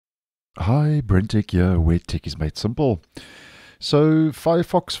Hi, BrenTech here, where tech is made simple. So,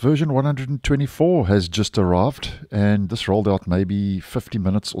 Firefox version 124 has just arrived, and this rolled out maybe 50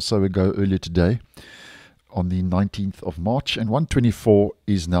 minutes or so ago earlier today on the 19th of March, and 124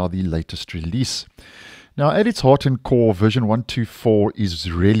 is now the latest release. Now, at its heart and core, version 124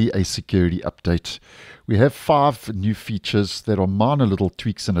 is really a security update. We have 5 new features that are minor little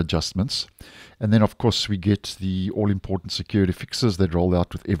tweaks and adjustments. And then, of course, we get the all-important security fixes that roll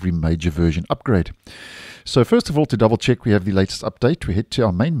out with every major version upgrade. So first of all, to double check we have the latest update, we head to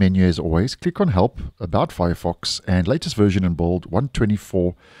our main menu as always, click on Help, About Firefox, and latest version in bold,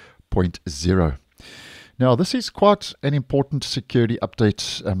 124.0. Now, this is quite an important security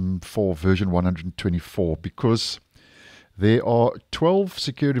update for version 124 because there are 12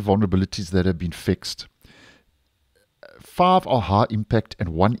 security vulnerabilities that have been fixed. 5 are high impact and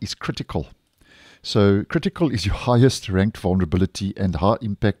 1 is critical. So critical is your highest ranked vulnerability and high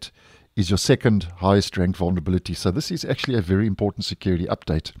impact is your second highest ranked vulnerability. So this is actually a very important security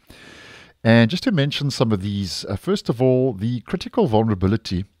update. And just to mention some of these, first of all, the critical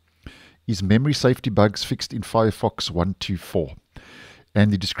vulnerability is memory safety bugs fixed in Firefox 124.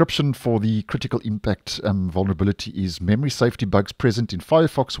 And the description for the critical impact vulnerability is memory safety bugs present in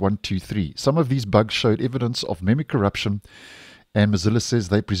Firefox 123. Some of these bugs showed evidence of memory corruption, and Mozilla says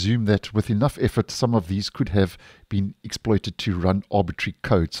they presume that with enough effort, some of these could have been exploited to run arbitrary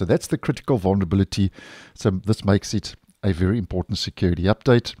code. So that's the critical vulnerability. So this makes it a very important security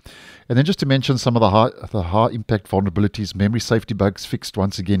update. And then just to mention some of the high impact vulnerabilities, memory safety bugs fixed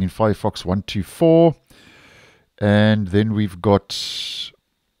once again in Firefox 124. And then we've got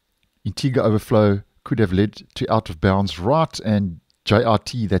integer overflow could have led to out of bounds write, and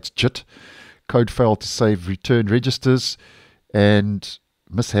JRT, that's JIT, code failed to save return registers, and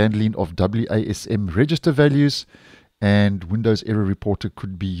mishandling of WASM register values, and Windows Error Reporter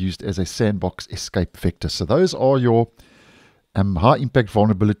could be used as a sandbox escape vector. So those are your high impact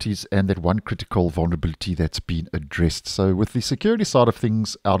vulnerabilities and that one critical vulnerability that's been addressed. So with the security side of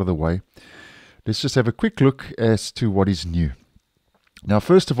things out of the way, let's just have a quick look as to what is new. Now,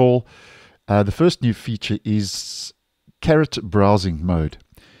 first of all, the first new feature is Caret browsing mode.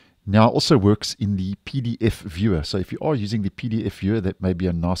 Now it also works in the PDF viewer. So if you are using the PDF viewer, that may be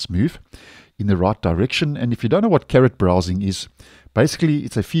a nice move in the right direction. And if you don't know what Caret browsing is, basically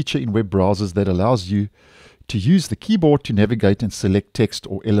it's a feature in web browsers that allows you to use the keyboard to navigate and select text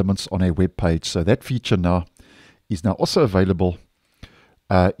or elements on a web page. So that feature now is also available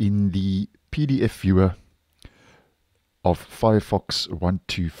in the PDF viewer of Firefox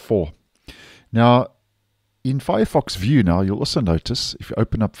 124. Now, in Firefox View now, you'll also notice, if you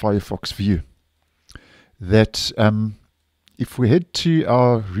open up Firefox View, that if we head to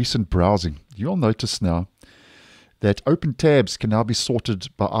our recent browsing, you'll notice now that open tabs can now be sorted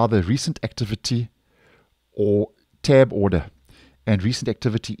by either recent activity or tab order. And recent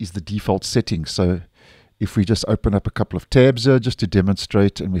activity is the default setting. So if we just open up a couple of tabs here just to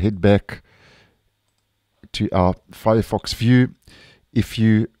demonstrate, and we head back to our Firefox View, if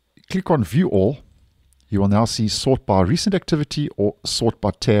you click on View All, you will now see sort by recent activity or sort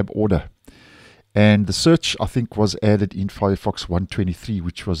by tab order. And the search, I think, was added in Firefox 123,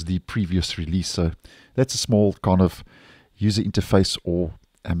 which was the previous release. So that's a small kind of user interface or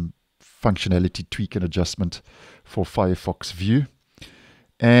functionality tweak and adjustment for Firefox View.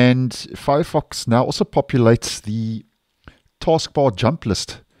 And Firefox now also populates the taskbar jump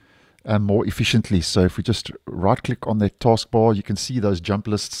list more efficiently. So if we just right click on that taskbar, you can see those jump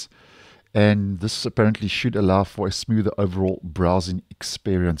lists. And this apparently should allow for a smoother overall browsing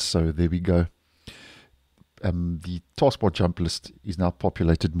experience. So there we go. The taskbar jump list is now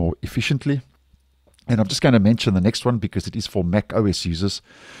populated more efficiently. And I'm just going to mention the next one because it is for macOS users.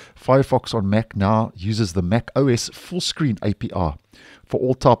 Firefox on Mac now uses the macOS fullscreen API for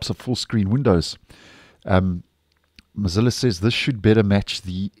all types of full-screen windows. Mozilla says this should better match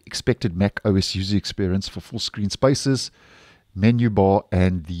the expected macOS user experience for full-screen spaces, menu bar,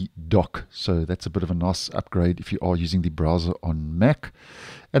 and the dock. So that's a bit of a nice upgrade if you are using the browser on Mac.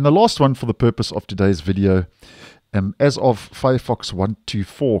 And the last one for the purpose of today's video, as of Firefox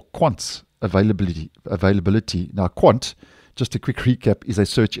 124, Qwant's availability. Now Qwant, just a quick recap, is a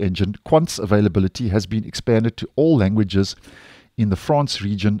search engine. Qwant's availability has been expanded to all languages in the France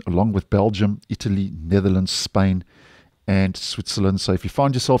region, along with Belgium, Italy, Netherlands, Spain, and Switzerland. So if you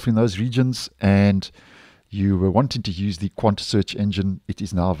find yourself in those regions and you were wanting to use the Qwant search engine, it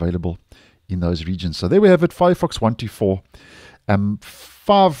is now available in those regions. So there we have it, Firefox 124.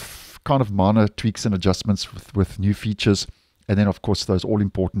 5 kind of minor tweaks and adjustments with new features. and then of course those all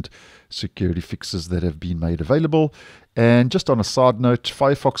important security fixes that have been made available. And just on a side note,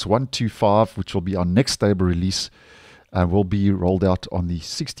 Firefox 1.2.5, which will be our next stable release, will be rolled out on the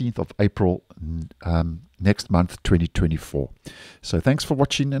 16th of April next month, 2024. So thanks for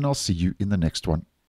watching, and I'll see you in the next one.